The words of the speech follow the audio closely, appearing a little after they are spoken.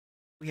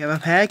We have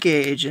a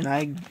package, and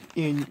I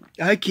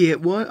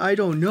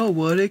don't know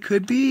what it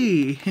could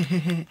be.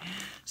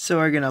 So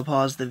we're gonna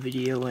pause the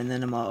video, and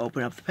then I'm gonna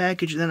open up the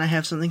package, and then I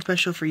have something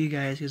special for you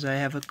guys, because I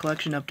have a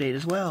collection update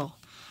as well.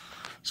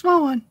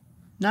 Small one.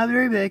 Not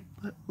very big,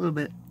 but a little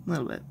bit,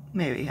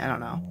 maybe, I don't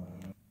know.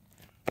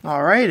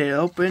 Alright, it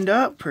opened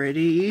up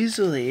pretty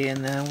easily,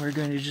 and then we're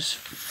going to just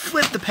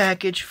flip the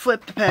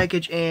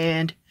package,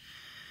 and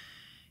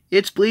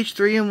it's Bleach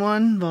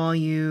 3-in-1,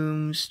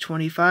 volumes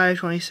 25,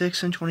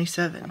 26, and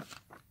 27.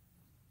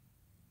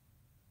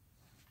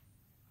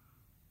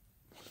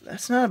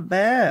 That's not a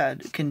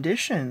bad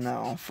condition,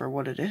 though, for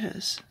what it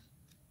is.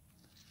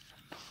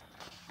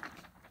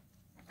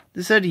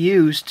 This said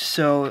used,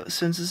 so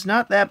since it's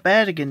not that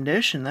bad a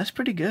condition, that's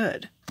pretty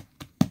good.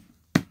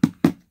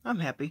 I'm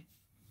happy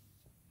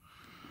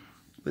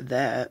with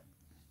that.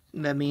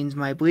 That means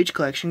my Bleach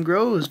collection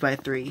grows by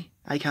 3.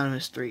 I count them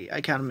as 3.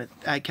 I count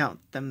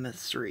them as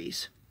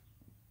 3s.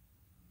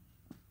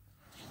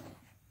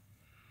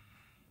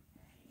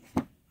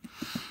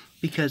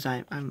 Because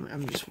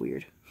I'm just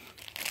weird.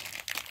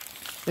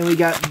 Then we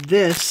got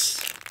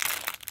this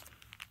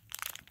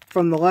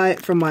from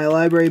my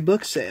library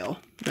book sale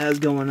that was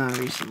going on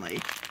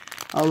recently.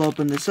 I'll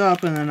open this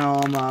up, and then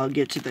I'll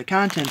get to the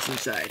contents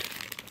inside.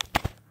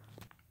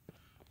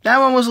 That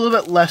one was a little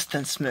bit less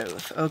than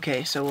smooth.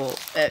 Okay, so we'll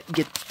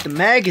get the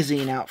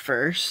magazine out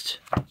first.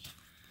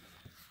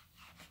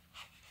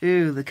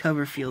 Ew, the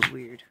cover feels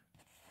weird.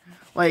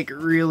 Like,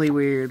 really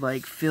weird.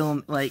 Like,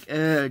 film, like,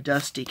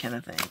 dusty kind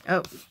of thing.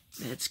 Oh,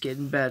 it's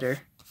getting better.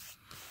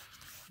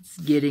 It's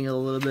getting a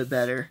little bit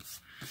better.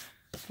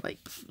 Like,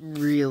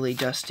 really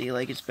dusty.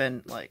 Like, it's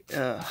been, like,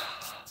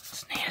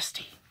 it's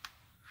nasty.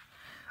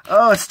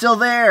 Oh, it's still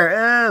there.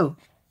 Oh.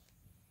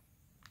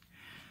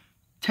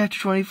 Chapter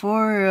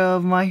 24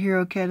 of My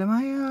Hero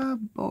Academia,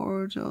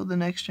 Boruto, The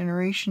Next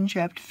Generation,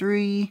 Chapter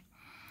 3,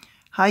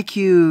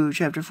 Haikyuu,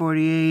 Chapter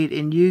 48,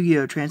 and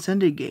Yu-Gi-Oh!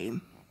 Transcended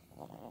Game.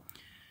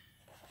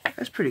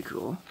 That's pretty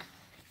cool.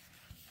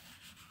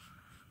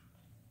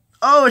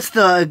 Oh, it's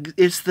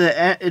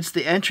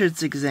the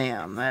entrance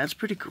exam. That's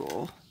pretty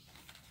cool.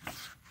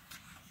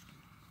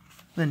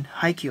 Then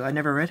Haikyuu. I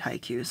never read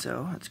Haikyuu,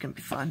 so it's gonna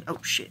be fun. Oh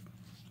shit.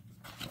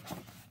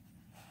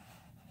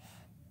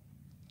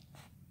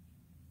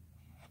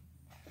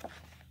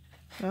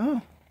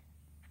 Oh.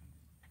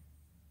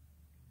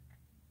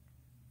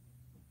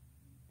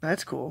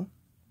 That's cool.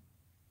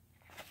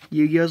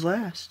 Yu-Gi-Oh's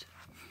last.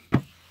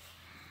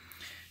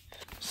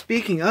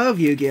 Speaking of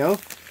Yu-Gi-Oh,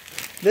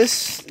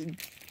 this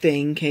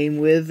thing came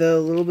with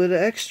a little bit of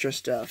extra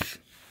stuff.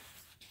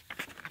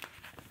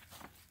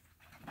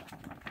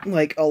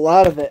 Like, a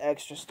lot of it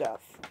extra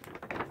stuff.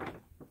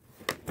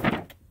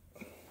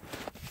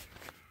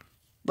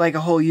 Like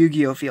a whole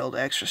Yu-Gi-Oh field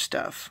extra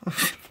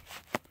stuff.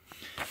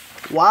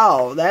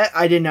 Wow, that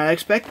I did not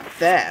expect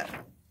that.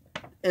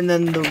 And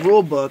then the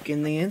rule book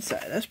in the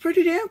inside. That's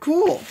pretty damn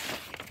cool.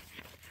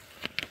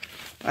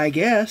 I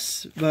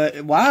guess,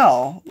 but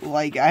wow,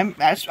 like I'm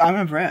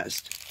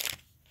impressed.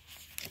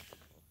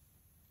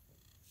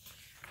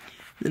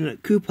 Then a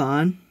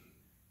coupon.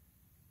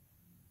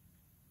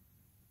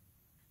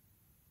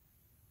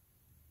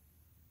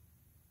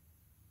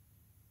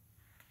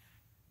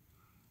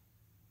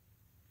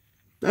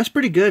 That's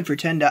pretty good for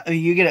 $10.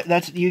 You get a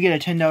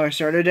 $10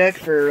 starter deck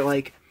for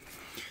like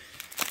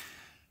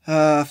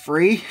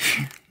free,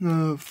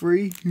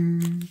 free.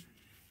 And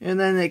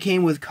then it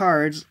came with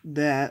cards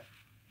that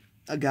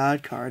a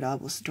God card,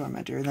 Obelisk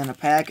Tormentor, and then a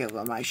pack of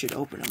them. I should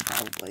open them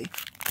probably,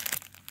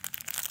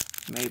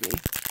 maybe.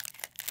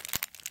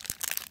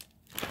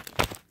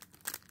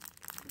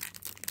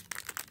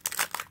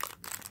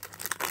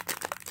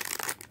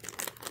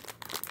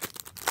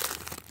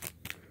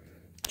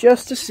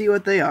 Just to see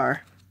what they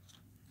are.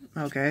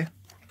 Okay.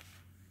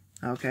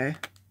 Okay.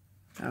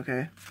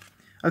 Okay.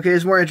 Okay,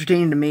 it's more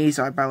entertaining to me,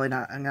 so I'm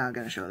not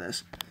gonna show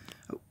this.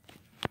 Oh.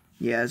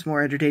 Yeah, it's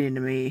more entertaining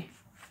to me.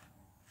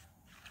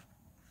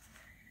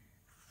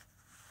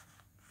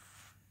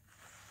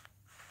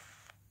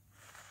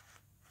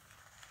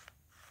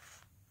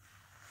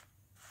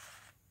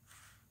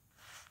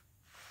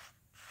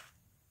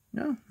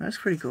 No, that's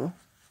pretty cool.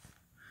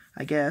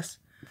 I guess.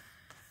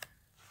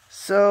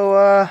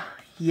 So,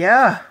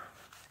 yeah.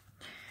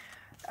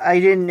 I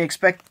didn't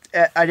expect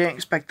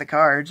the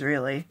cards,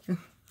 really.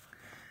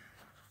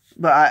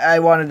 But I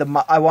wanted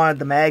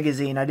the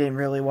magazine. I didn't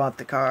really want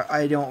the card.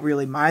 I don't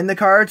really mind the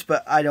cards,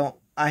 but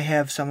I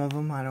have some of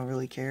them. I don't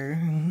really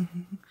care.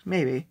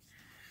 Maybe.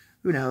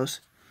 Who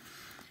knows?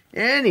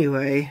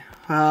 Anyway,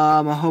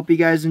 I hope you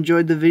guys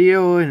enjoyed the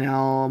video, and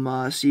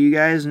I'll see you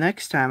guys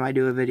next time I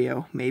do a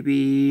video.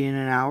 Maybe in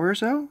an hour or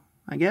so,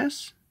 I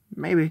guess.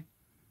 Maybe.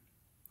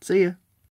 See ya.